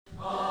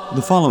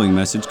The following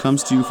message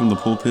comes to you from the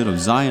pulpit of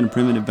Zion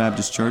Primitive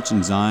Baptist Church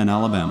in Zion,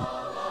 Alabama.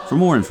 For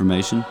more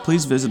information,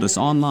 please visit us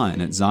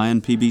online at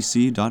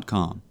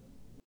zionpbc.com.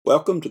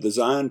 Welcome to the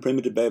Zion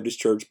Primitive Baptist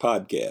Church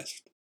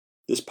podcast.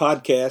 This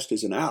podcast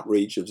is an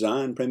outreach of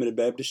Zion Primitive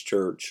Baptist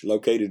Church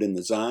located in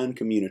the Zion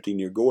community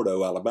near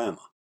Gordo,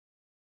 Alabama.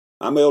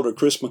 I'm Elder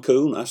Chris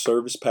McCool, and I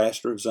serve as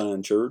pastor of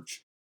Zion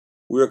Church.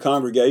 We're a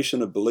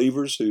congregation of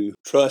believers who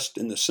trust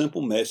in the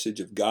simple message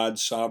of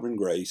God's sovereign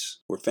grace,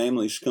 where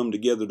families come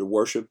together to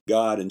worship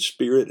God in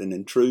spirit and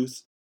in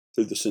truth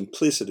through the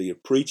simplicity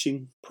of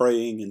preaching,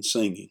 praying, and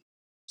singing.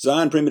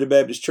 Zion Primitive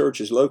Baptist Church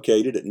is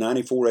located at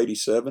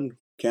 9487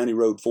 County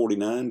Road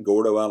 49,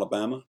 Gordo,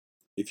 Alabama.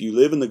 If you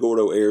live in the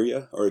Gordo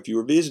area, or if you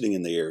are visiting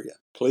in the area,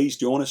 please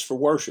join us for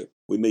worship.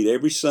 We meet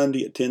every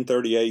Sunday at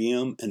 10:30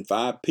 a.m. and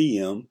 5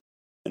 p.m.,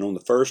 and on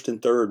the first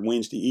and third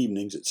Wednesday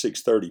evenings at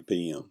 6:30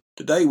 p.m.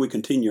 Today we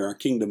continue our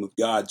Kingdom of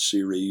God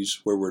series,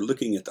 where we're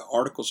looking at the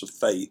Articles of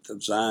Faith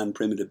of Zion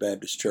Primitive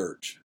Baptist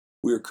Church.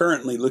 We are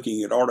currently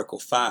looking at Article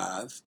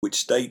 5, which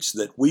states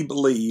that we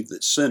believe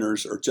that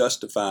sinners are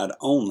justified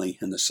only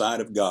in the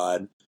sight of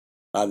God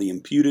by the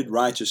imputed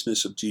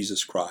righteousness of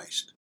Jesus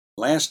Christ.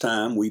 Last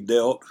time we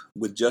dealt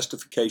with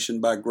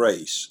justification by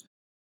grace,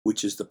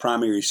 which is the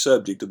primary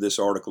subject of this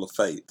Article of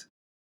Faith.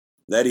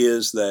 That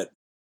is, that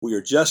we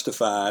are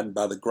justified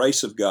by the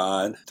grace of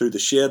God through the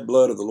shed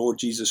blood of the Lord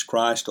Jesus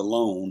Christ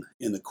alone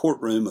in the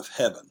courtroom of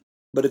heaven.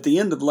 But at the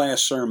end of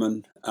last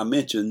sermon, I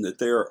mentioned that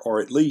there are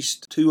at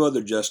least two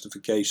other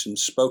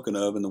justifications spoken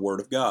of in the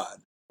Word of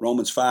God.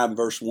 Romans 5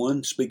 verse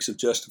 1 speaks of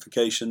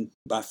justification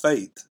by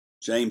faith.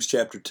 James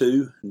chapter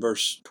 2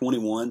 verse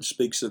 21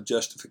 speaks of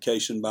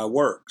justification by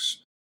works.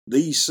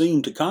 These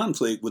seem to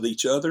conflict with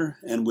each other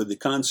and with the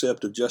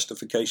concept of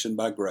justification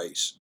by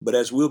grace. But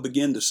as we'll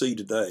begin to see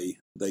today,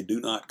 they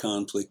do not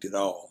conflict at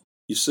all.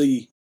 You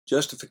see,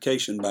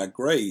 justification by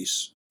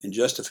grace and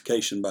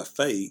justification by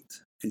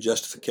faith and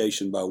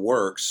justification by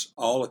works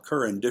all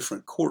occur in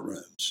different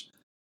courtrooms.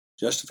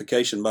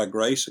 Justification by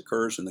grace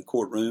occurs in the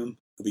courtroom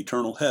of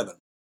eternal heaven.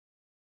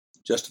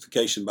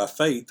 Justification by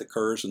faith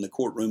occurs in the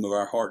courtroom of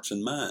our hearts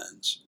and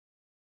minds.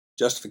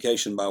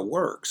 Justification by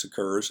works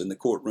occurs in the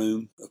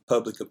courtroom of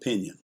public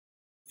opinion.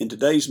 In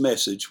today's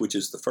message, which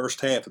is the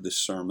first half of this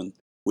sermon,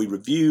 we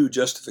review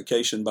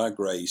justification by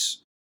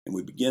grace, and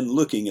we begin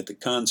looking at the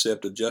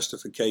concept of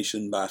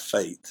justification by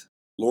faith.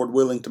 Lord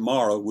willing,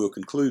 tomorrow we'll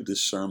conclude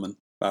this sermon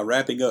by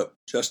wrapping up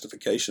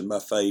justification by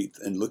faith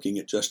and looking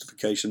at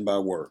justification by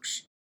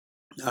works.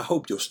 I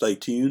hope you'll stay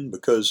tuned,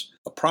 because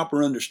a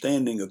proper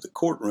understanding of the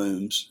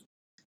courtrooms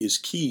is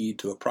key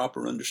to a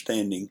proper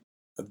understanding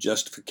of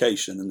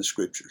justification in the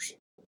Scriptures.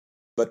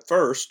 But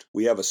first,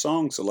 we have a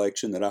song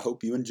selection that I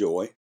hope you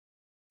enjoy.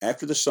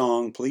 After the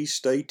song, please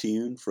stay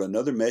tuned for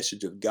another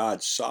message of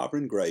God's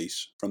sovereign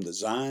grace from the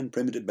Zion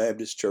Primitive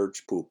Baptist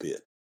Church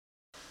pulpit.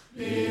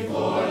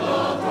 Before the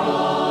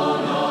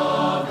throne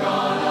of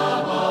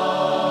God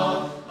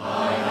above,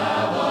 I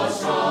have a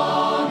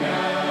strong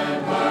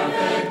and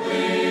perfect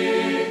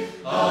plea,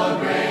 a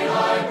great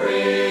high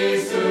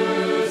priest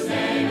whose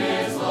name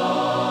is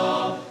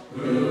love,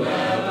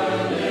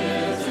 whoever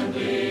lives and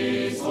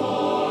pleads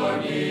for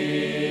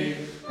me.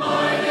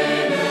 My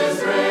name is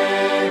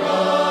graven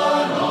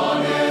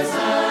on his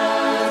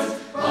hands,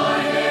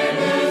 my name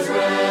is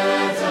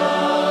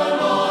written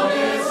on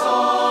his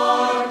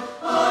heart.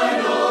 I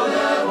know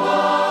that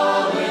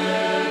while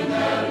in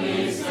heaven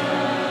he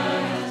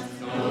stands,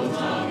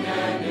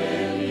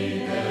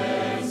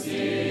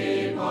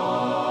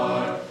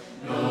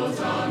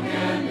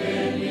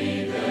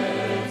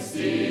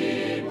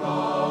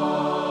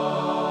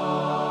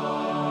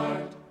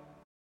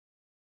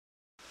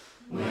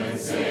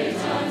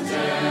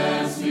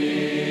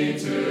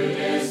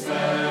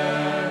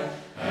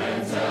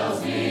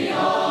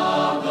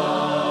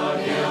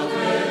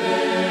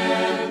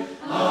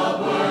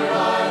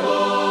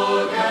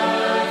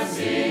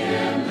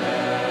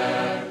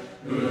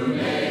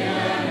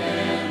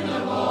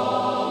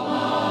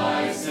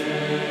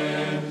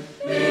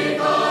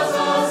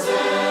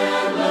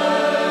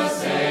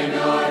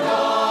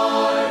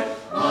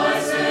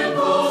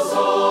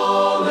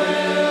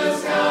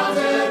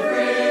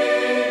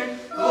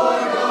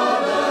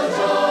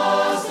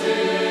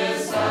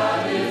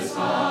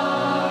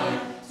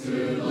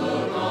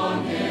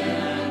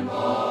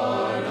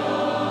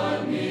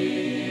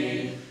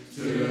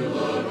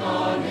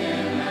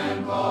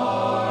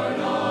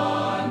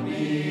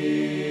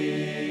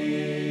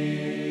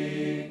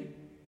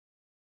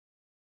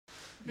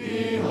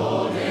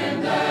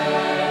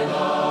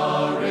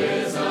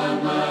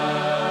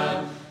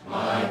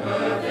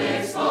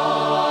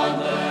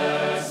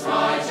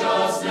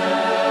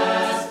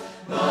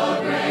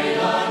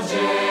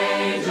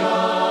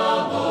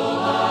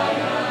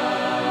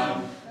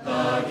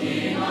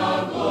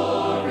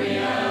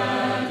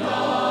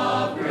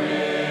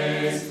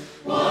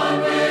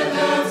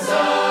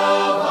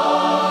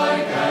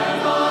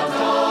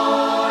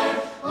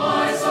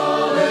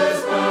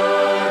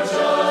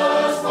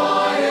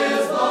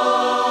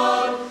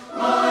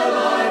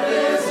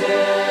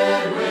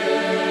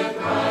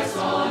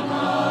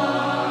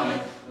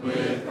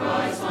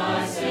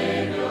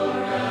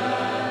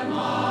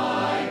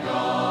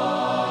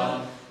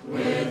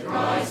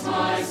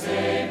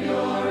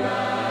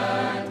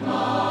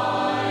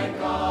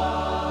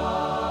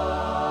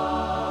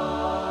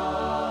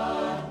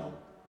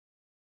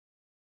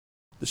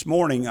 This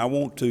morning, I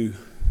want to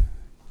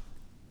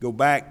go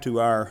back to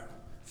our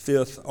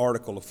fifth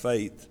article of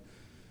faith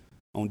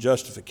on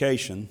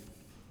justification.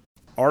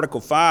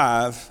 Article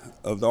 5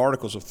 of the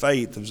Articles of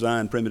Faith of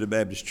Zion Primitive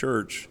Baptist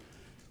Church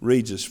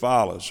reads as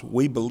follows: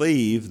 We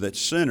believe that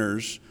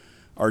sinners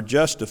are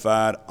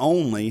justified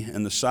only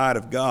in the sight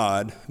of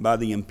God by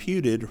the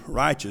imputed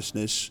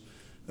righteousness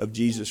of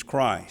Jesus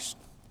Christ.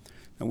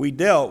 And we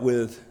dealt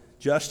with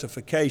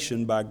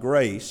justification by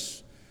grace,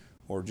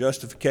 or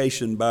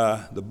justification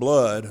by the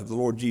blood of the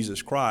Lord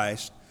Jesus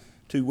Christ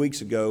 2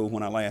 weeks ago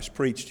when I last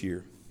preached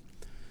here.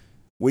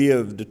 We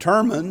have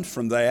determined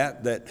from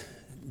that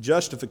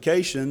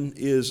justification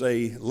is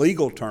a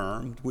legal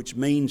term which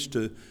means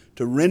to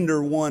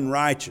render one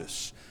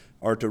righteous,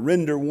 or to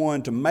render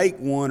one, to make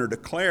one or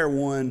declare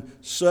one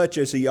such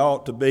as he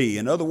ought to be.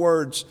 In other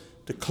words,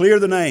 to clear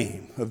the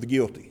name of the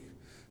guilty,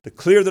 to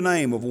clear the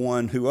name of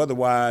one who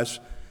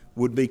otherwise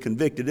would be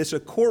convicted. It's a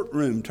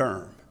courtroom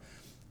term,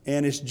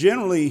 and it's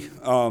generally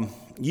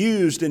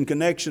used in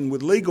connection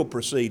with legal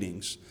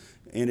proceedings,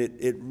 and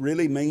it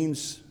really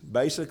means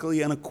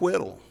basically an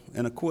acquittal.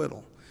 And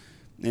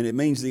it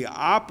means the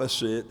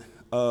opposite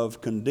of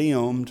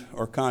condemned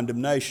or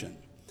condemnation.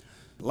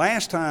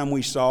 Last time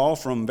we saw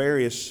from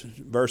various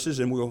verses,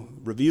 and we'll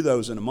review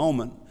those in a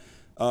moment,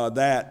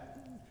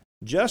 that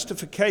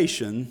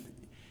justification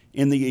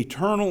in the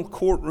eternal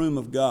courtroom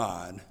of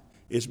God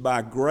is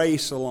by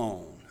grace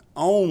alone,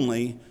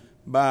 only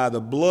by the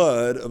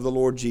blood of the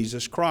Lord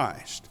Jesus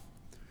Christ.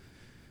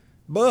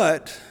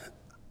 But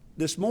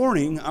this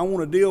morning I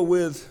want to deal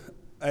with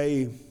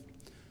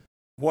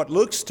what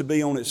looks to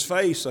be on its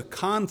face a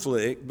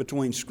conflict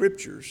between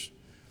scriptures,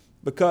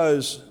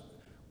 because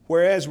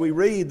whereas we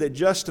read that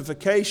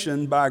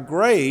justification by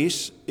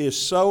grace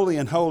is solely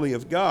and wholly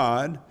of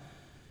God,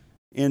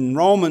 in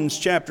Romans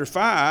chapter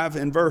 5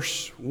 and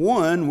verse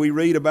 1 we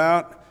read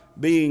about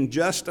being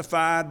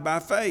justified by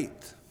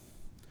faith.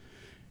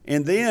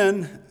 And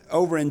then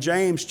over in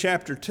James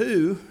chapter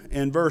 2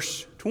 and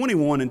verse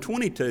 21 and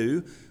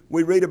 22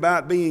 we read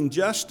about being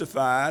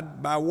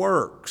justified by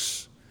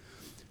works.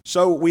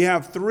 So we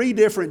have three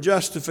different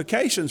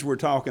justifications we're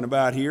talking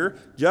about here: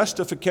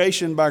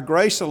 justification by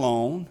grace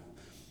alone,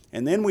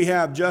 and then we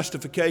have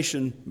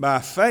justification by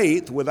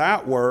faith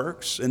without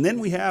works, and then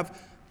we have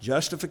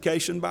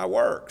justification by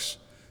works.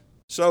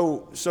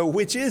 So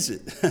which is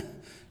it?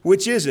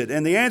 Which is it?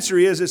 And the answer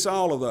is it's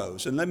all of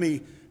those.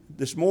 And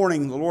this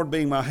morning, the Lord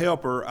being my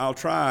helper, I'll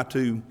try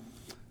to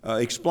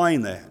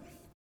explain that.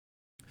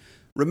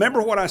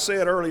 Remember what I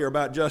said earlier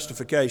about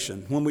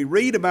justification. When we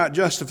read about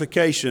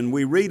justification,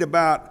 we're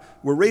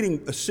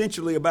reading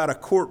essentially about a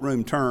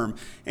courtroom term,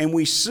 and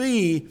we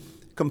see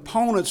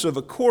components of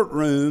a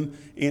courtroom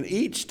in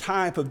each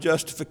type of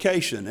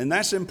justification. And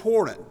that's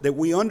important, that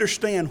we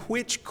understand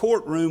which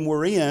courtroom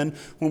we're in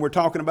when we're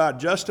talking about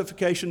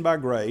justification by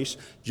grace,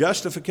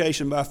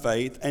 justification by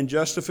faith, and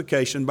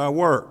justification by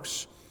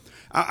works.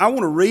 I want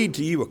to read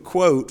to you a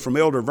quote from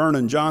Elder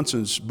Vernon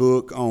Johnson's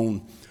book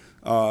on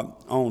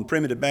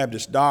primitive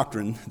Baptist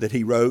doctrine that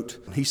he wrote.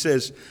 He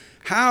says,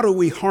 "How do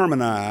we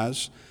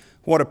harmonize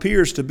what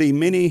appears to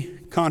many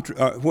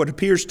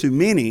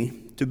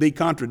to be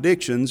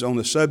contradictions on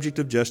the subject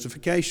of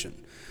justification?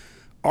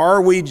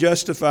 Are we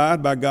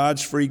justified by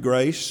God's free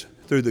grace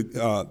through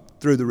the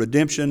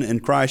redemption in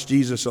Christ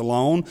Jesus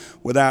alone,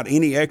 without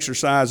any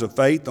exercise of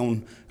faith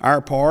on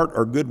our part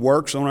or good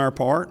works on our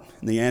part?"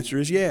 And the answer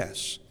is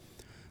yes.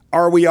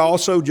 Are we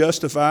also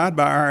justified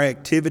by our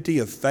activity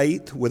of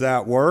faith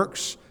without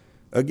works?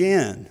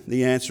 Again,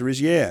 the answer is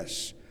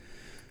yes.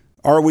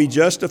 Are we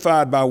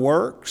justified by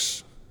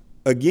works?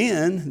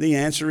 Again, the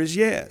answer is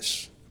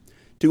yes.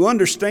 To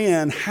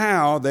understand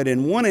how that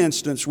in one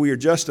instance we are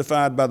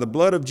justified by the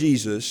blood of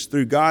Jesus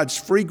through God's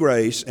free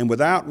grace and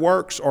without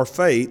works or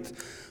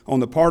faith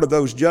on the part of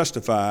those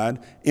justified,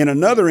 in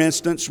another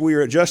instance we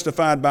are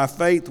justified by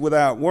faith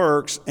without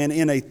works, and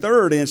in a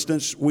third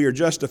instance we are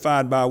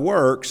justified by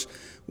works,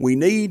 we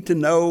need to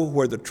know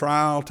where the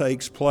trial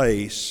takes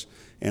place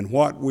and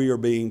what we are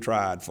being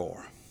tried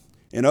for.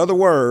 In other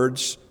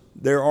words,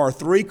 there are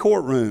three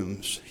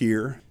courtrooms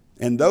here,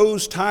 and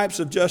those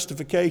types of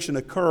justification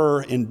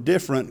occur in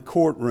different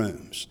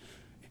courtrooms.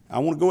 I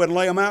want to go ahead and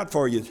lay them out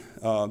for you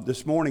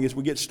this morning as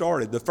we get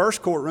started. The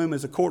first courtroom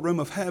is the courtroom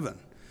of heaven.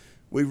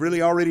 We've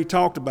really already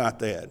talked about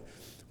that.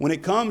 When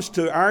it comes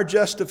to our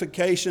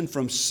justification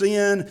from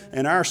sin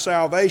and our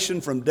salvation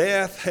from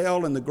death,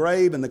 hell, and the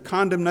grave, and the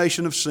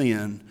condemnation of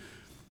sin,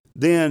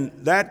 then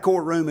that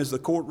courtroom is the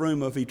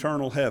courtroom of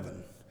eternal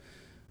heaven.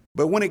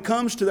 But when it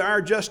comes to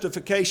our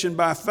justification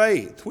by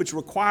faith, which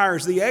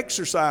requires the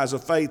exercise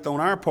of faith on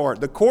our part,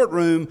 the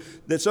courtroom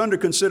that's under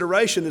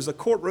consideration is the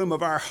courtroom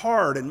of our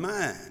heart and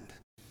mind.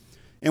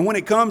 And when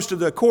it comes to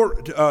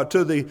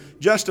the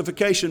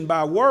justification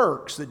by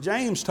works that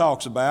James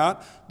talks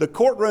about, the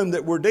courtroom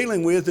that we're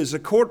dealing with is the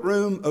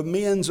courtroom of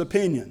men's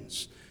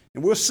opinions.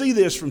 And we'll see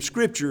this from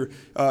Scripture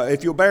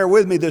if you'll bear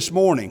with me this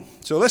morning.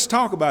 So let's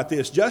talk about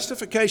this.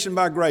 Justification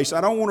by grace. I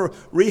don't want to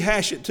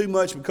rehash it too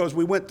much because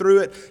we went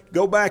through it.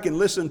 Go back and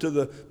listen to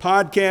the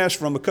podcast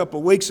from a couple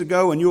of weeks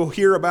ago and you'll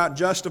hear about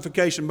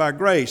justification by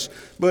grace.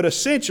 But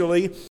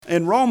essentially,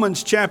 in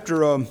Romans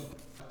chapter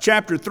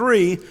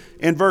 3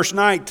 and verse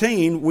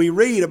 19, we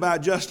read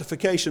about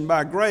justification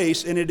by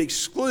grace, and it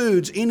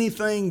excludes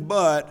anything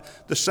but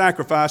the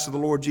sacrifice of the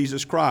Lord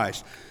Jesus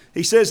Christ.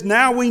 He says,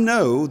 "Now we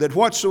know that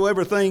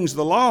whatsoever things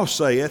the law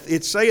saith,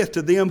 it saith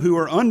to them who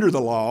are under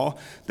the law,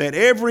 that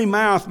every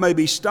mouth may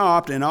be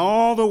stopped, and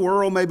all the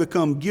world may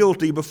become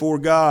guilty before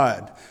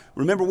God."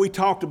 Remember, we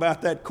talked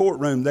about that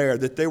courtroom there,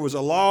 that there was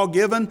a law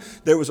given,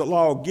 there was a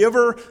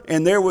lawgiver,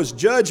 and there was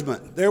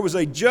judgment. There was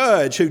a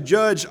judge who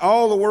judged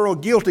all the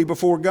world guilty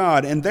before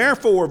God. And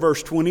therefore,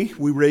 verse 20,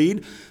 we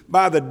read,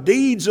 "By the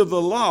deeds of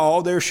the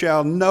law there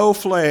shall no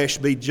flesh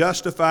be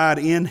justified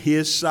in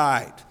his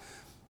sight."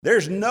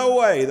 There's no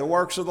way the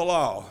works of the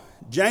law.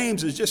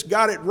 James has just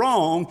got it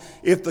wrong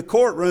if the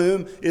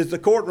courtroom is the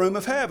courtroom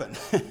of heaven.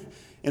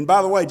 And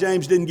by the way,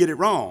 James didn't get it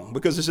wrong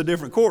because it's a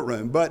different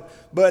courtroom.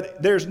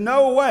 But there's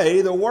no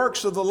way the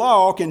works of the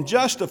law can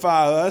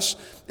justify us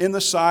in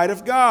the sight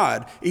of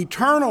God.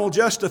 Eternal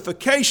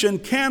justification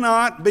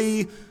cannot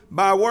be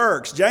by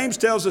works. James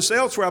tells us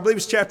elsewhere, I believe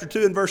it's chapter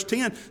 2 and verse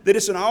 10, that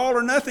it's an all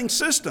or nothing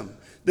system.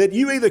 That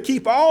you either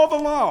keep all the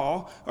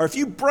law, or if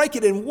you break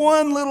it in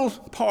one little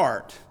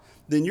part,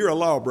 then you're a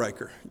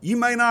lawbreaker. You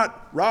may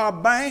not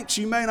rob banks,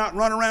 you may not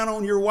run around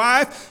on your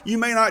wife, you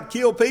may not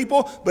kill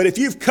people, but if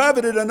you've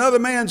coveted another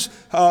man's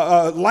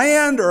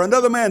land or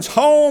another man's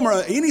home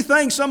or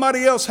anything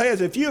somebody else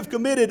has, if you have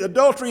committed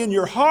adultery in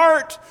your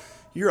heart,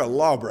 you're a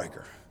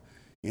lawbreaker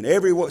in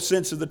every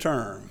sense of the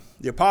term.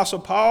 The Apostle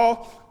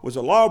Paul was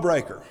a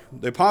lawbreaker.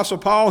 The Apostle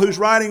Paul, who's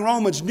writing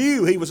Romans,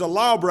 knew he was a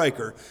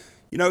lawbreaker.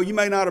 You know, you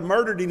may not have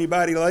murdered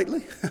anybody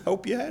lately. I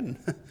hope you hadn't.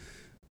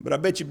 But I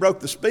bet you broke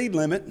the speed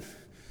limit.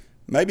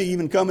 Maybe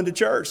even coming to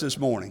church this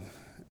morning.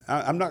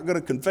 I'm not going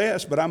to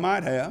confess, but I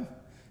might have.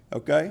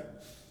 Okay?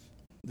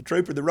 The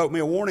trooper that wrote me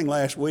a warning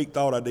last week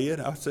thought I did.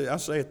 I'll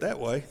say it that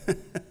way.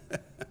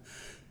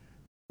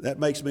 That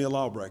makes me a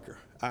lawbreaker.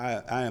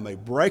 I am a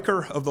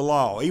breaker of the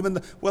law.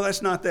 Well,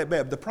 that's not that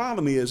bad. The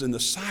problem is, in the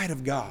sight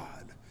of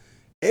God,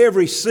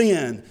 every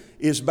sin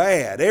is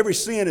bad. Every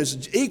sin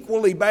is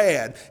equally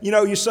bad. You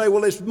know, you say,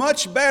 well, it's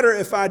much better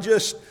if I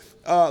just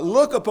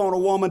look upon a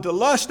woman to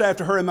lust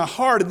after her in my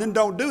heart and then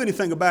don't do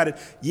anything about it.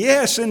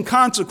 Yes, in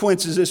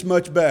consequences, it's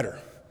much better.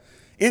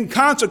 In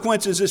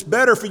consequences, it's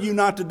better for you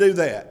not to do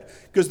that.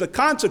 Because the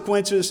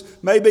consequences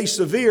may be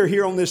severe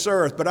here on this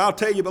earth. But I'll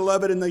tell you,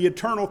 beloved, in the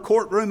eternal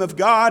courtroom of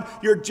God,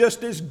 you're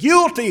just as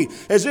guilty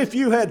as if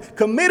you had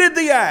committed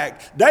the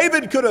act.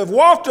 David could have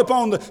walked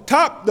upon the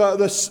top,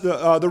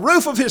 the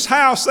roof of his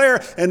house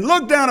there and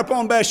looked down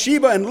upon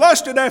Bathsheba and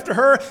lusted after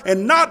her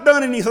and not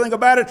done anything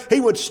about it. He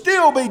would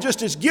still be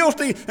just as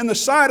guilty in the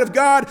sight of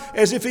God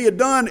as if he had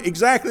done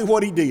exactly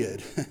what he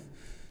did.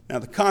 Now,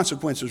 the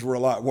consequences were a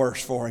lot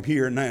worse for him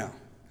here and now.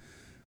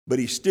 But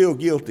he's still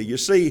guilty. You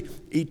see,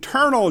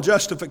 eternal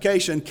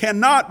justification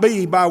cannot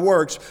be by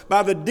works.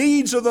 By the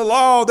deeds of the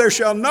law, there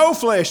shall no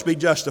flesh be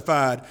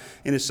justified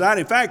in his sight.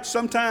 In fact,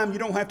 sometime you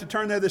don't have to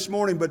turn there this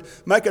morning, but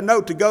make a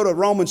note to go to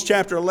Romans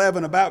chapter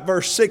 11, about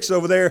verse 6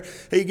 over there.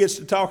 He gets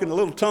to talking a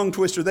little tongue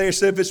twister there. He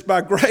said, if it's by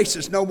grace,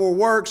 it's no more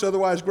works.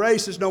 Otherwise,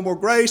 grace is no more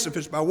grace. If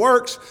it's by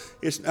works,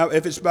 it's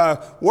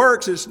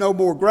no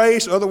more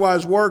grace.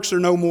 Otherwise, works are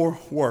no more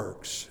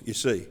works, you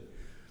see.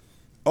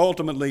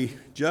 Ultimately,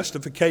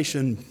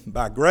 justification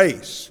by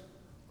grace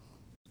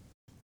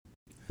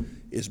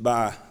is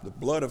by the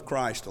blood of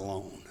Christ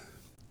alone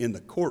in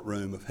the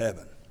courtroom of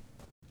heaven.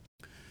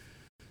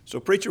 So,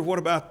 preacher, what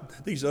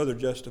about these other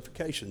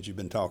justifications you've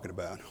been talking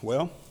about?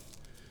 Well,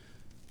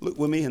 look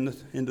with me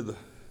into the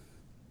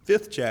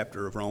 5th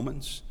chapter of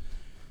Romans,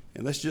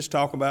 and let's just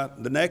talk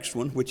about the next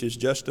one, which is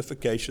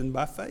justification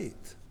by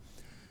faith.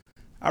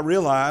 I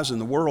realize in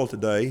the world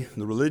today, in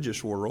the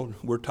religious world,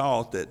 we're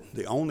taught that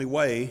the only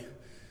way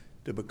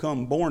to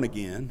become born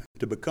again,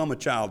 to become a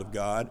child of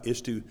God,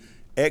 is to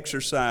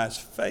exercise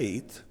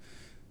faith,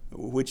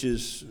 which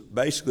is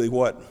basically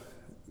what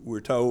we're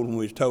told when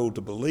we're told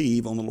to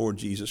believe on the Lord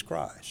Jesus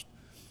Christ.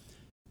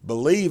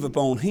 Believe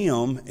upon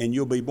Him and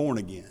you'll be born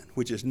again,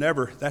 which is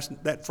never,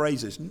 that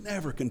phrase is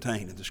never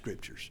contained in the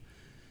Scriptures.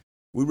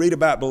 We read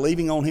about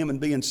believing on Him and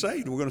being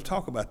saved. We're going to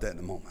talk about that in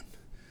a moment.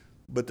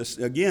 But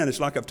again, it's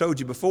like I've told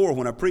you before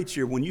when I preach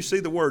here, when you see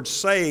the word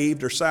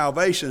saved or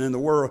salvation in the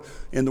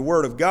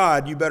Word of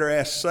God, you better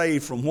ask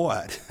saved from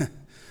what?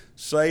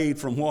 Saved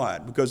from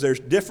what? Because there's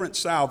different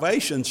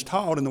salvations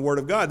taught in the Word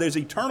of God. There's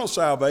eternal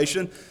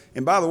salvation.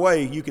 And by the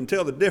way, you can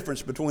tell the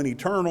difference between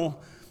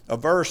eternal, a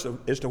verse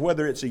as to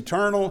whether it's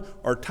eternal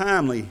or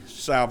timely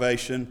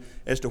salvation,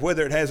 as to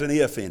whether it has an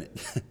if in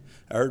it.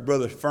 I heard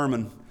Brother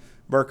Furman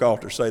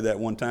Burkhalter say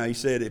that one time. He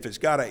said, if it's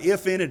got an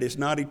if in it, it's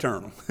not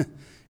eternal.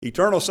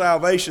 Eternal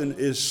salvation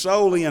is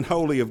solely and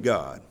wholly of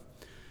God.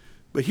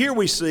 But here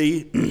we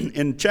see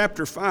in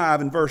chapter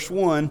 5 and verse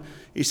 1,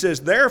 he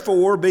says,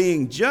 therefore,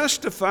 being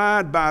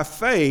justified by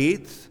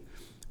faith,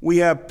 we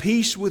have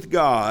peace with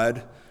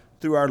God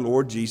through our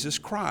Lord Jesus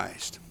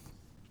Christ.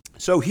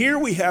 So here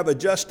we have a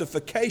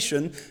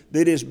justification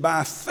that is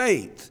by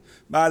faith,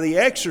 by the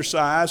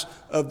exercise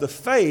of the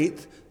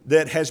faith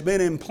that has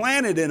been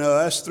implanted in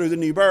us through the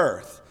new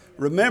birth.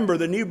 Remember,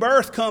 the new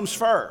birth comes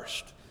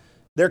first.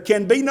 There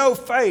can be no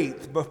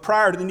faith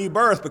prior to the new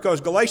birth because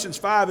Galatians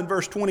 5 and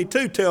verse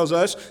 22 tells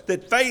us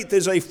that faith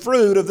is a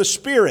fruit of the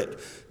Spirit.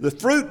 The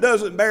fruit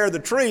doesn't bear the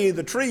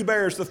tree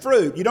bears the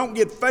fruit. You don't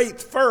get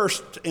faith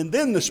first and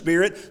then the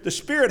Spirit. The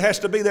Spirit has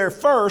to be there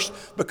first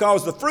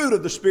because the fruit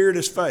of the Spirit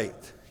is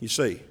faith, you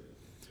see.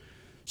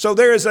 So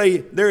there is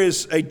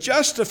a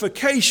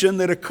justification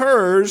that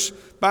occurs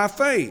by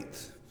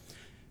faith.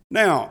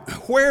 Now,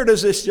 where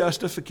does this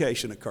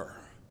justification occur?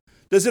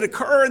 Does it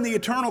occur in the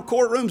eternal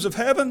courtrooms of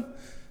heaven?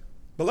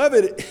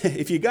 Beloved,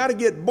 if you got to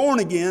get born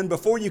again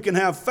before you can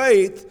have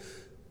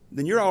faith,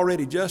 then you're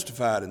already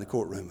justified in the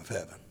courtroom of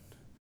heaven.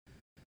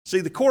 See,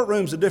 the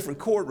courtroom's a different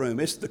courtroom.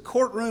 It's the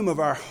courtroom of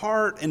our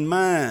heart and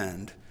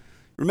mind.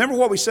 Remember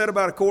what we said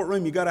about a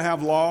courtroom? You got to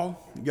have law.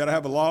 You got to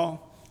have a law.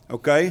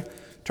 Okay?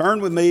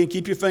 Turn with me,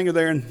 keep your finger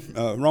there in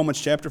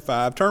Romans chapter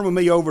 5. Turn with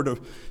me over to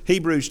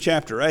Hebrews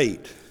chapter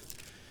 8.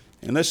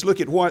 And let's look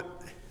at what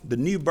the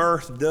new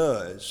birth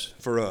does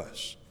for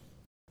us.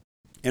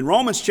 In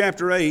Romans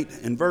chapter 8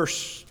 and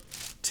verse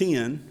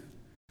 10,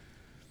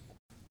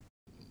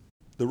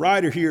 the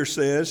writer here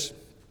says,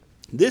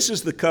 this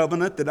is the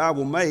covenant that I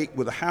will make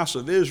with the house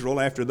of Israel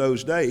after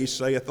those days,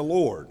 saith the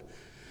Lord.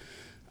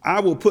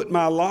 I will put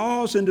my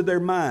laws into their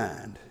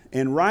mind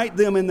and write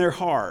them in their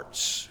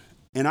hearts,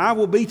 and I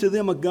will be to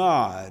them a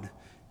God,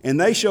 and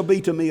they shall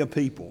be to me a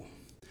people.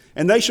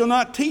 And they shall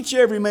not teach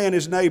every man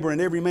his neighbor and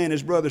every man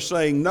his brother,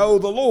 saying, know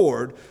the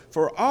Lord,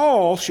 for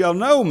all shall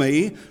know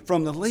me,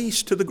 from the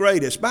least to the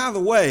greatest. By the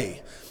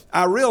way,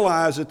 I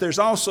realize that there's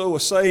also a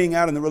saying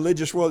out in the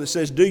religious world that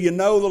says, do you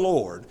know the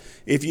Lord?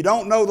 If you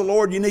don't know the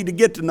Lord, you need to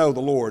get to know the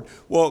Lord.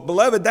 Well,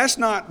 beloved,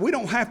 we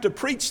don't have to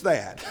preach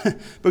that.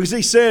 Because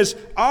he says,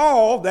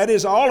 all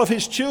of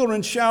his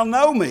children shall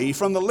know me,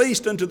 from the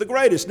least unto the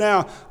greatest.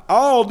 Now,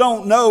 all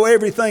don't know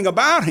everything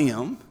about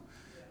him,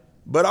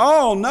 but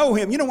all know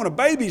him. You know, when a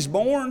baby's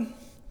born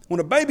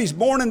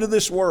into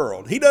this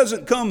world, he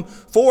doesn't come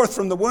forth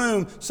from the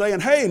womb saying,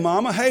 hey,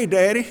 mama, hey,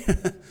 daddy,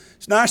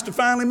 it's nice to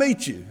finally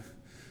meet you.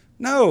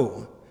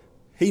 No,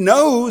 he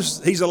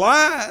knows he's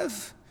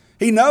alive.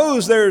 He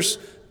knows there's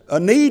a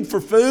need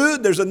for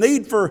food, there's a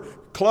need for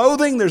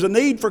clothing, there's a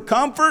need for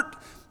comfort,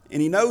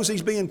 and he knows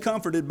he's being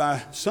comforted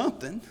by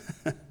something,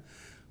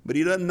 but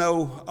he doesn't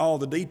know all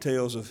the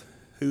details of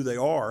who they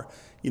are.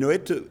 You know,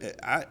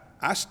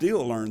 I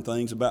still learn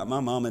things about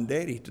my mom and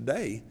daddy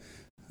today.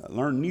 I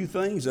learn new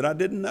things that I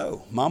didn't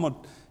know. Mama,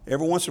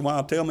 every once in a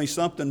while, tell me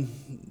something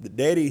that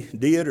daddy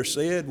did or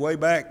said way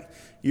back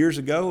years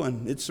ago,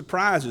 and it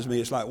surprises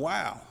me. It's like,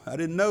 wow, I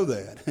didn't know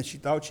that. She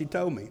thought she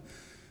told me.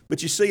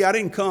 But you see, I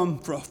didn't come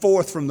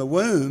forth from the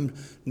womb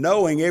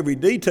knowing every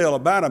detail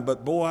about them,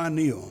 but boy, I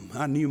knew them.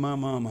 I knew my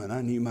mama and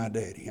I knew my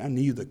daddy. I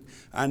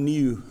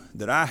knew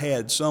that I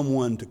had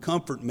someone to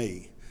comfort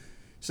me.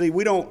 See,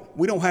 we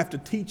don't have to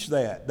teach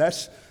that.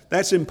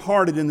 That's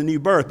imparted in the new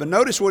birth. But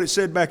notice what it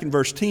said back in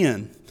verse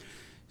 10.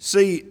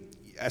 See,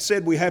 I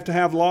said we have to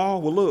have law.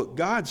 Well, look,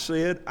 God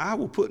said, I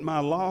will put my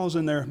laws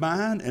in their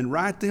mind and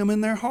write them in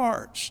their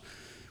hearts.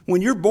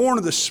 When you're born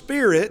of the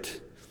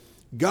Spirit,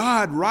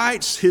 God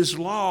writes His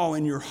law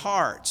in your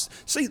hearts.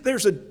 See,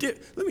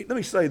 let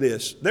me say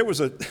this. There was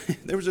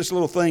this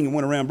little thing that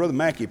went around. Brother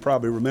Mackey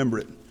probably remember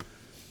it.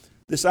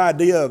 This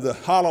idea of the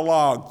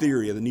hololog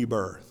theory of the new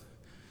birth.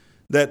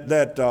 That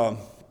the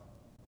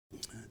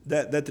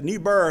new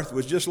birth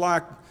was just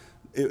like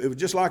it was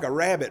just like a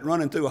rabbit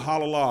running through a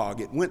hollow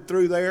log. It went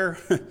through there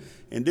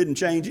and didn't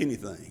change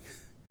anything.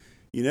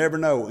 You never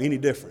know any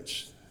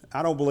difference.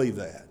 I don't believe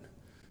that.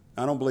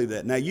 I don't believe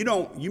that. Now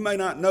you may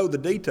not know the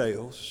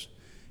details.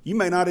 You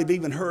may not have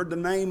even heard the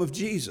name of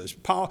Jesus.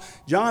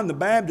 John the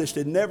Baptist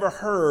had never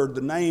heard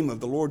the name of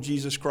the Lord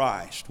Jesus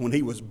Christ when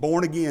he was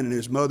born again in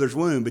his mother's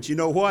womb. But you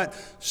know what?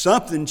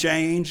 Something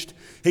changed.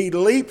 He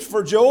leaped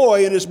for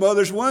joy in his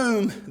mother's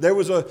womb. There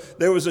was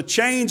a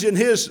change in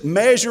his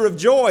measure of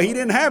joy. He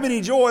didn't have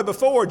any joy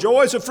before.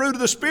 Joy is a fruit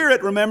of the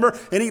Spirit, remember?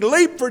 And he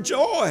leaped for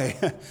joy.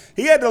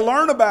 He had to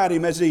learn about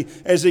him as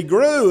he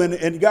grew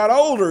and got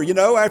older,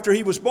 after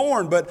he was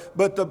born. But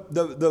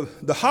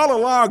the hollow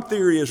log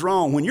theory is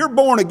wrong. When you're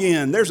born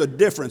again, there's a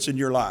difference in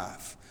your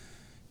life.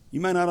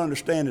 You may not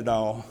understand it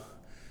all,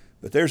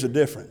 but there's a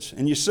difference.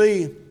 And you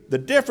see, the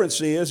difference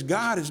is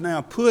God has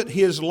now put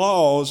His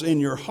laws in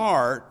your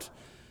heart,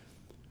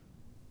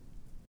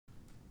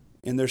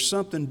 and there's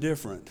something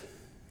different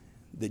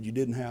that you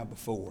didn't have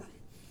before.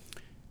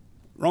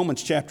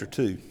 Romans chapter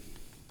 2.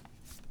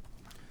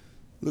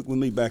 Look with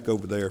me back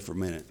over there for a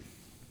minute.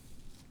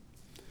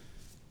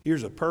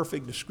 Here's a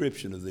perfect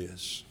description of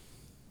this.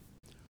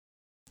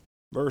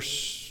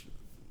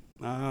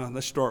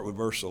 Let's start with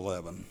verse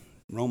 11.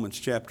 Romans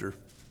chapter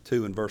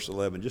 2 and verse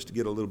 11, just to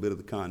get a little bit of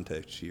the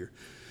context here.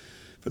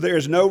 For there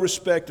is no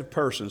respect of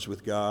persons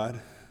with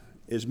God.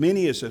 As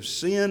many as have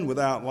sinned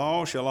without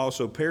law shall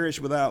also perish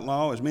without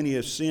law. As many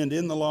as sinned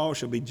in the law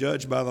shall be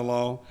judged by the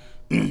law.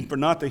 For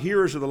not the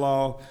hearers of the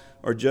law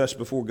are just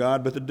before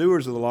God, but the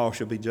doers of the law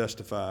shall be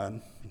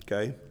justified.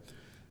 Okay?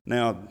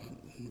 Now,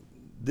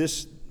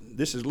 this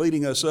is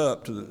leading us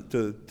up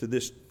to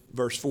this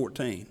verse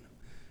 14.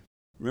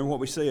 Remember what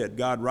we said,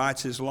 God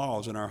writes his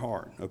laws in our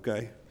heart,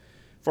 okay?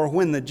 For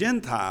when the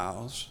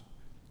Gentiles,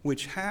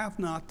 which have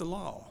not the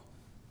law.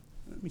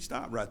 Let me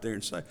stop right there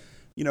and say,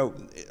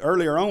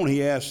 earlier on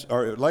he asked,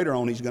 or later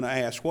on he's going to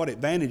ask, what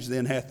advantage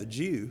then hath the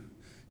Jew?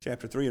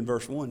 Chapter 3 and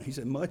verse 1, he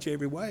said, much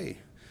every way.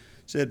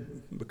 He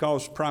said,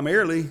 because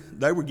primarily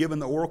they were given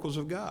the oracles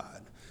of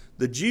God.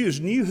 The Jews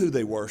knew who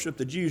they worshiped.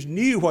 The Jews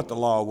knew what the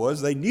law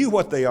was. They knew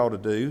what they ought to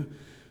do.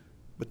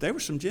 But there were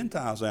some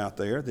Gentiles out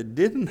there that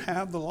didn't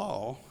have the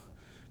law.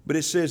 But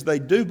it says they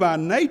do by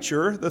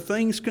nature the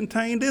things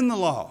contained in the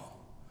law.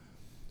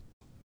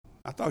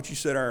 I thought you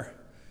said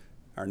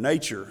our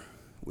nature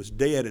was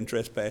dead in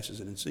trespasses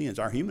and in sins.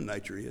 Our human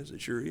nature is.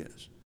 It sure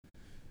is.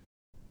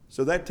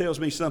 So that tells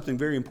me something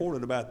very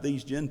important about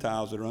these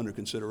Gentiles that are under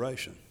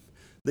consideration.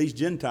 These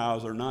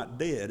Gentiles are not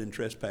dead in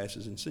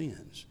trespasses and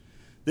sins.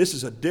 This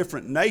is a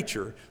different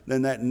nature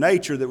than that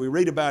nature that we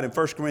read about in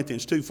 1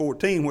 Corinthians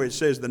 2:14, where it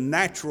says, the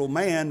natural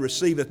man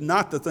receiveth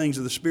not the things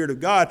of the Spirit of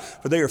God,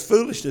 for they are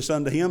foolishness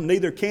unto him,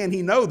 neither can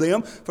he know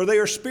them, for they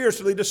are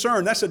spiritually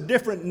discerned. That's a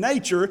different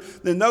nature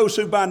than those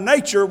who by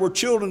nature were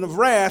children of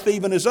wrath,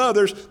 even as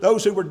others,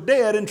 those who were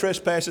dead in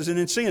trespasses and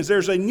in sins.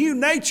 There's a new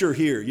nature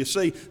here. You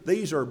see,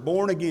 these are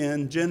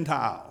born-again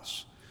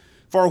Gentiles.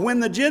 For when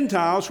the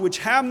Gentiles, which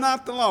have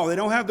not the law, they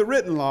don't have the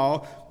written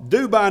law,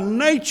 do by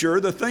nature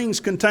the things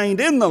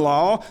contained in the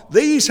law,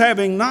 these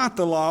having not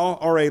the law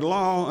are a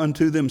law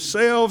unto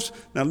themselves.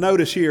 Now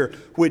notice here,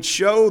 which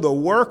show the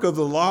work of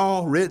the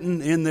law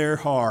written in their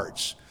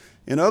hearts.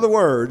 In other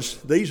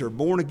words, these are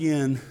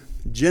born-again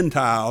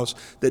Gentiles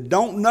that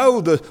don't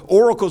know the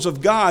oracles of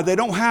God. They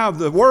don't have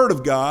the Word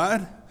of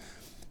God,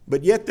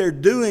 but yet they're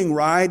doing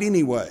right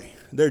anyway.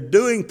 They're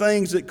doing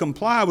things that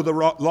comply with the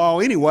law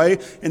anyway,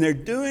 and they're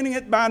doing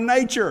it by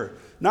nature.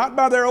 Not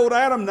by their old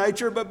Adam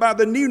nature, but by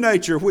the new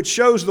nature, which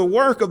shows the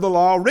work of the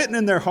law written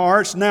in their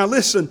hearts. Now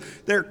listen,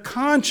 their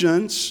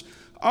conscience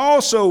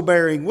also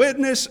bearing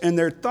witness, and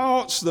their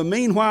thoughts the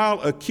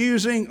meanwhile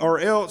accusing or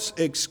else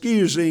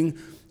excusing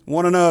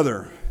one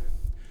another.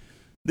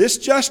 This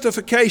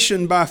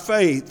justification by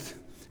faith,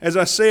 as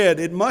I said,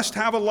 it must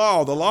have a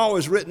law. The law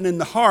is written in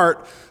the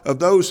heart of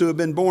those who have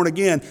been born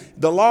again.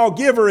 The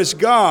lawgiver is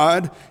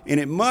God, and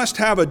it must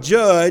have a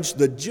judge.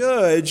 The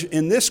judge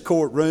in this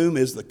courtroom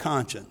is the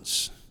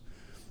conscience.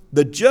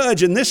 The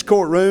judge in this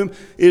courtroom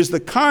is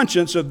the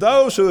conscience of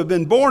those who have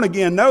been born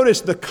again.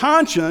 Notice the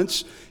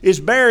conscience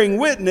is bearing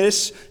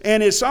witness,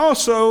 and it's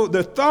also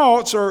the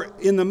thoughts are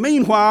in the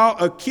meanwhile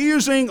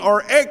accusing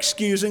or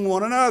excusing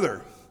one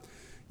another.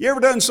 You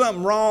ever done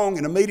something wrong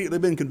and immediately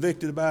been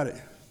convicted about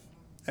it?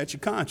 That's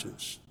your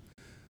conscience.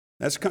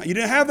 You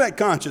didn't have that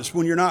conscience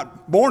when you're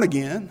not born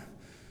again.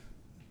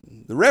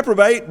 The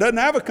reprobate doesn't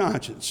have a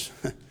conscience.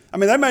 I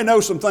mean, they may know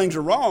some things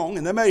are wrong,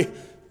 and they may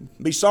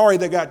be sorry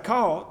they got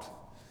caught,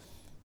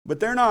 but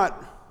they're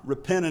not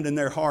repentant in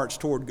their hearts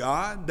toward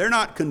God. They're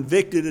not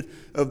convicted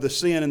of the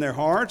sin in their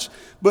hearts.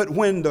 But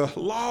when the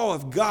law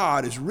of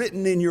God is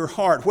written in your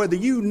heart, whether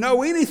you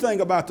know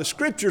anything about the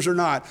Scriptures or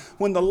not,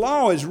 when the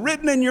law is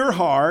written in your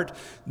heart,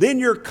 then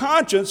your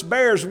conscience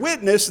bears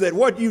witness that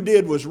what you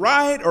did was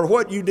right or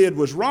what you did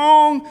was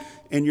wrong,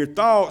 and your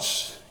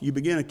thoughts, you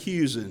begin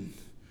accusing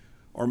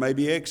or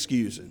maybe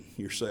excusing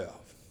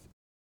yourself.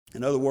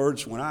 In other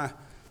words, when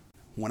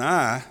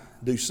I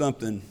do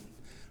something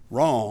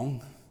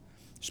wrong,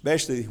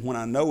 especially when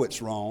I know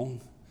it's wrong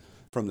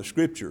from the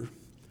Scripture,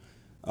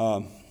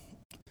 I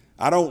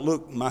don't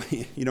look,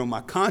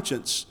 my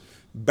conscience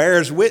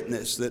bears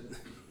witness that,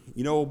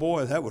 oh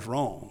boy, that was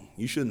wrong.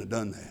 You shouldn't have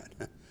done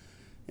that.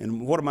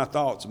 And what do my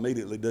thoughts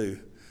immediately do?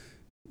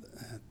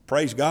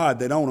 Praise God,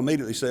 they don't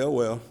immediately say, oh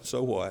well,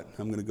 so what?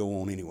 I'm going to go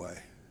on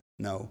anyway.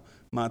 No,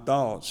 my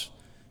thoughts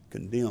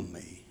condemn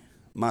me.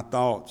 My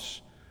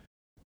thoughts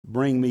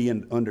bring me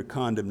under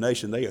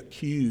condemnation. They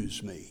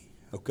accuse me.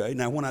 Okay,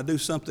 now when I do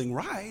something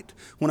right,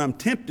 when I'm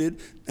tempted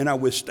and I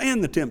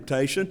withstand the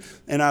temptation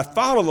and I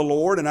follow the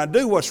Lord and I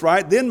do what's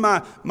right, then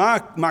my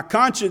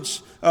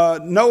conscience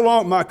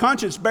my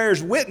conscience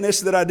bears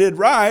witness that I did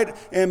right,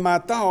 and my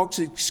thoughts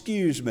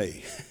excuse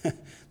me.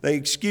 They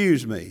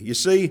excuse me. You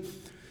see,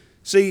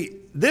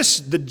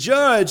 the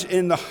judge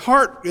in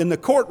the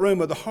courtroom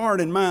of the heart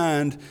and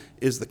mind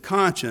is the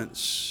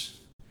conscience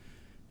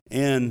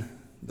and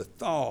the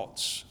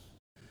thoughts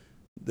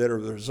that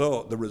are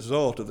the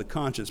result of the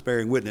conscience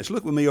bearing witness.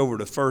 Look with me over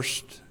to 1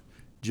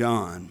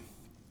 John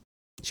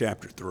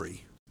chapter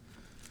 3.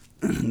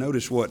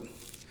 Notice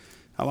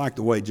I like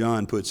the way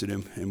John puts it,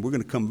 and we're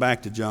going to come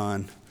back to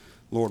John,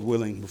 Lord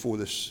willing, before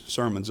this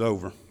sermon's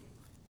over.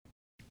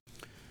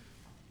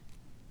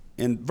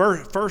 In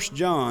 1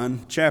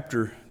 John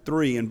chapter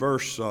 3 and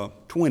verse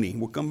 20.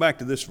 We'll come back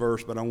to this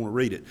verse, but I want to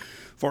read it.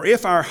 For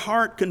if our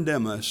heart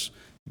condemn us,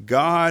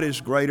 God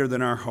is greater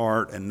than our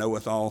heart and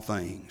knoweth all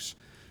things.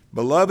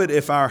 Beloved,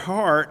 if our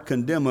heart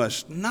condemn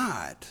us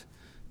not,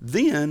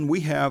 then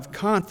we have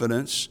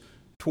confidence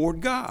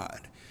toward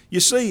God. You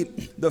see,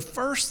 the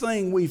first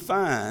thing we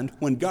find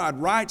when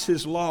God writes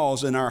His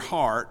laws in our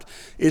heart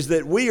is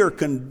that we are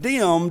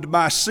condemned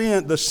by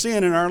sin, the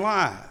sin in our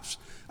lives.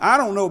 I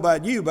don't know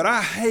about you, but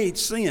I hate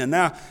sin.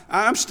 Now,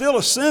 I'm still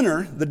a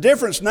sinner. The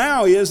difference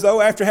now is,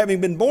 though, after having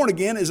been born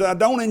again, is I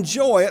don't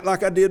enjoy it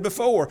like I did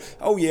before.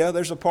 Oh, yeah,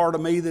 there's a part of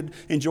me that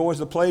enjoys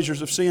the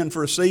pleasures of sin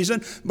for a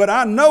season, but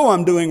I know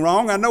I'm doing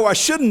wrong. I know I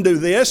shouldn't do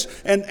this,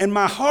 and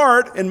my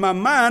heart and my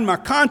mind, my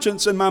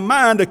conscience and my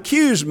mind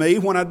accuse me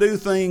when I do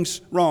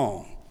things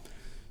wrong.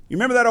 You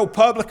remember that old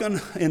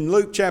publican in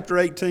Luke chapter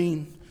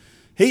 18?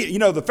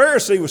 The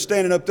Pharisee was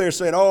standing up there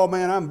saying, "Oh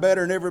man, I'm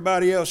better than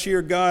everybody else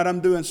here, God.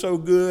 I'm doing so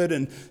good."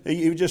 And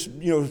he was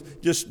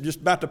just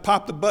about to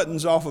pop the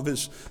buttons off of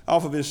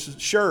his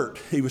shirt.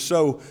 He was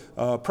so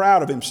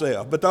proud of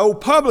himself. But the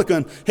old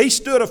publican, he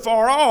stood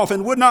afar off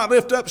and would not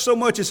lift up so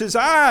much as his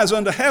eyes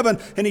unto heaven.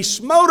 And he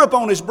smote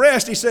upon his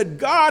breast. He said,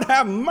 "God,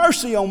 have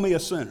mercy on me, a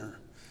sinner."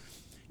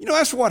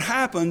 That's what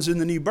happens in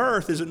the new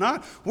birth, is it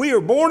not? We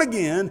are born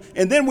again,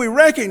 and then we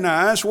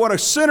recognize what a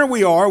sinner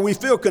we are. We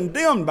feel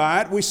condemned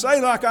by it. We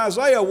say like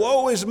Isaiah,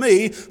 "Woe is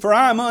me, for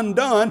I am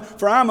undone,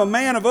 for I am a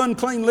man of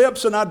unclean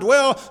lips, and I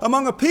dwell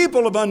among a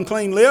people of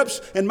unclean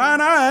lips, and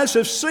mine eyes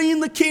have seen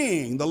the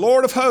King, the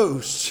Lord of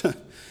hosts."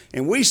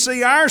 And we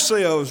see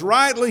ourselves,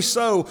 rightly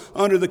so,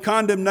 under the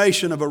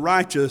condemnation of a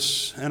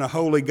righteous and a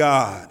holy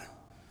God.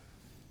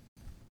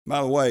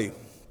 By the way,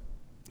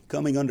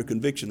 coming under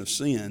conviction of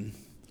sin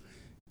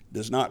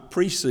does not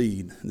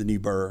precede the new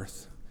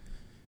birth.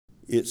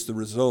 It's the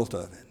result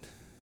of it.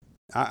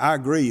 I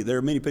agree. There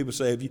are many people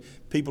say,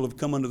 people have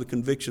come under the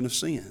conviction of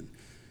sin.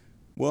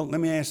 Well, let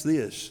me ask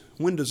this.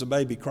 When does a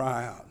baby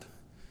cry out?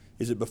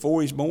 Is it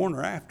before he's born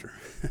or after?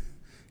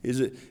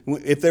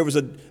 If there was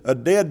a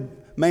dead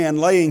man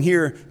laying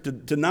here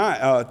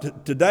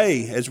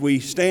today, as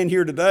we stand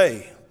here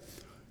today,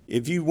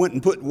 if you went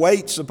and put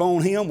weights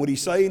upon him, would he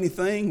say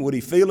anything? Would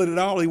he feel it at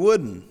all? He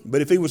wouldn't. But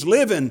if he was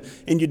living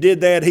and you did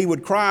that, he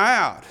would cry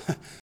out.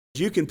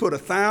 You can put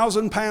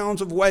 1,000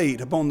 pounds of weight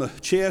upon the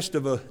chest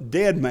of a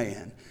dead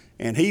man,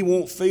 and he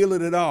won't feel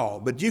it at all.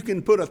 But you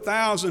can put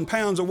 1,000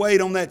 pounds of weight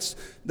on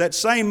that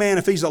same man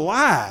if he's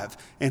alive,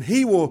 and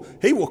he will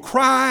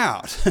cry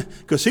out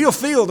because he'll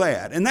feel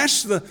that. And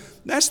that's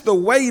the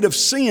weight of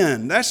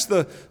sin. That's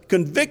the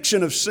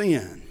conviction of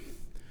sin.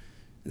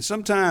 And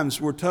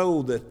sometimes we're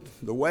told that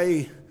the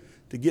way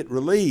to get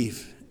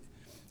relief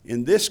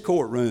in this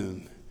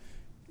courtroom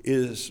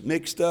is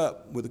mixed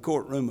up with the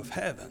courtroom of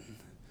heaven.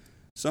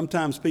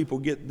 Sometimes people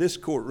get this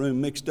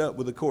courtroom mixed up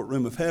with the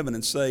courtroom of heaven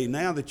and say,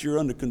 now that you're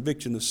under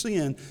conviction of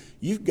sin,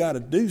 you've got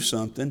to do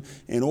something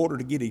in order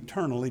to get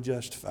eternally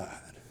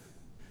justified.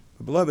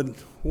 But beloved,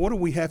 what do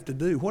we have to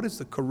do? What is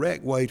the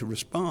correct way to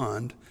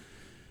respond?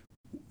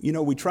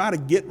 We try to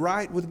get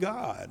right with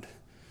God.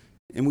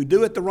 And we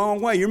do it the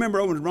wrong way. You remember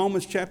over in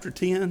Romans chapter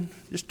 10?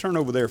 Just turn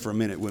over there for a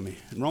minute with me.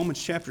 In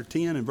Romans chapter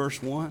 10 and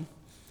verse 1,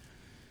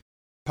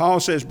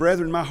 Paul says,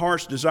 "Brethren, my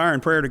heart's desire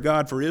and prayer to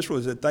God for Israel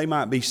is that they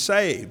might be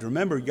saved."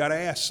 Remember, you got to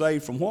ask,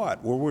 saved from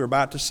what? Well, we're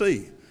about to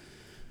see.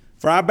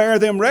 "For I bear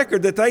them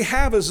record that they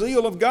have a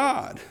zeal of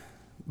God,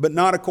 but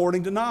not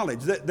according to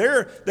knowledge."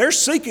 They're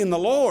seeking the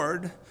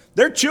Lord.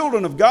 They're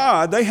children of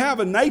God. They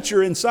have a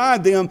nature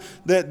inside them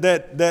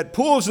that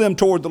pulls them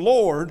toward the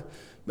Lord.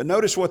 But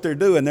notice what they're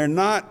doing. They're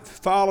not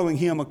following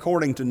Him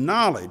according to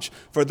knowledge.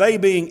 "For they,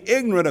 being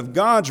ignorant of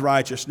God's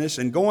righteousness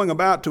and going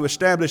about to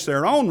establish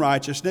their own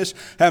righteousness,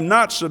 have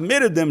not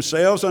submitted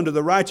themselves unto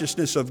the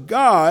righteousness of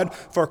God.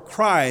 For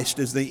Christ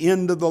is the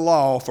end of the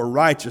law for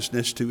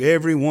righteousness to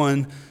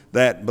everyone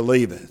that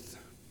believeth."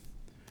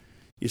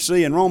 You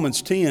see, in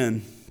Romans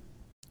 10,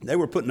 they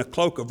were putting a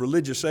cloak of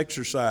religious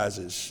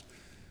exercises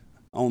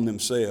on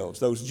themselves.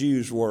 Those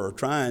Jews were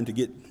trying to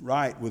get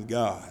right with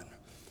God.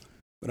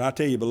 But I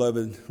tell you,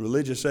 beloved,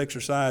 religious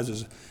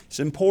exercises, it's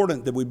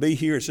important that we be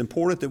here. It's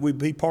important that we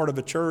be part of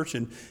a church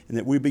and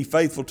that we be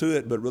faithful to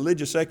it. But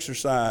religious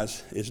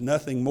exercise is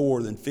nothing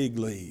more than fig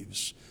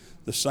leaves.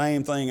 The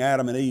same thing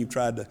Adam and Eve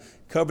tried to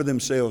cover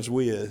themselves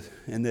with,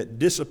 and that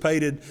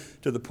dissipated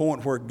to the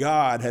point where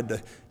God had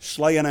to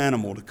slay an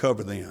animal to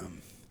cover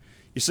them.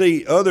 You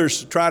see,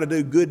 others try to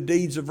do good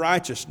deeds of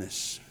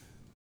righteousness.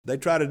 They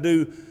try to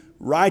do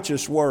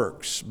righteous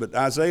works. But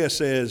Isaiah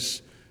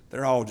says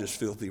they're all just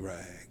filthy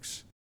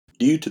rags.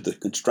 Due to the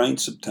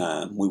constraints of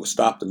time, we will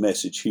stop the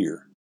message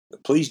here.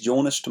 But please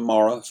join us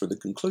tomorrow for the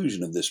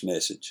conclusion of this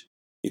message.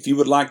 If you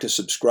would like to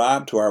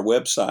subscribe to our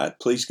website,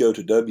 please go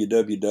to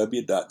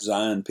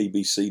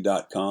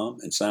www.zionpbc.com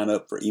and sign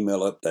up for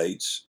email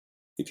updates.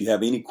 If you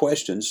have any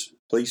questions,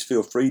 please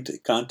feel free to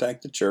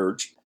contact the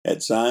church at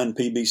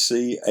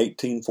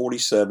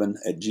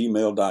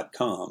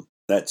zionpbc1847@gmail.com.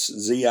 That's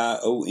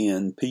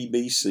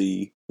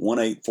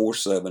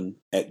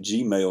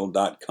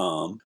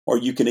ZIONPBC1847@gmail.com. Or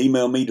you can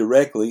email me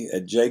directly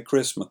at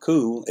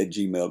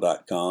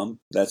jchrismccool@gmail.com.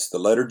 That's the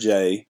letter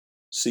J,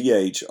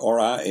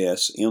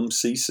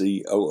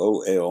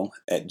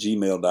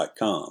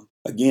 CHRISMCCOOL@gmail.com.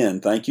 Again,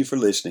 thank you for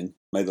listening.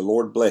 May the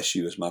Lord bless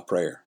you is my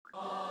prayer.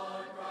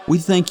 We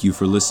thank you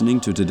for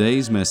listening to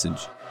today's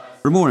message.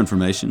 For more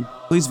information,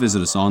 please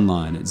visit us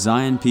online at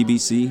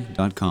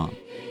zionpbc.com.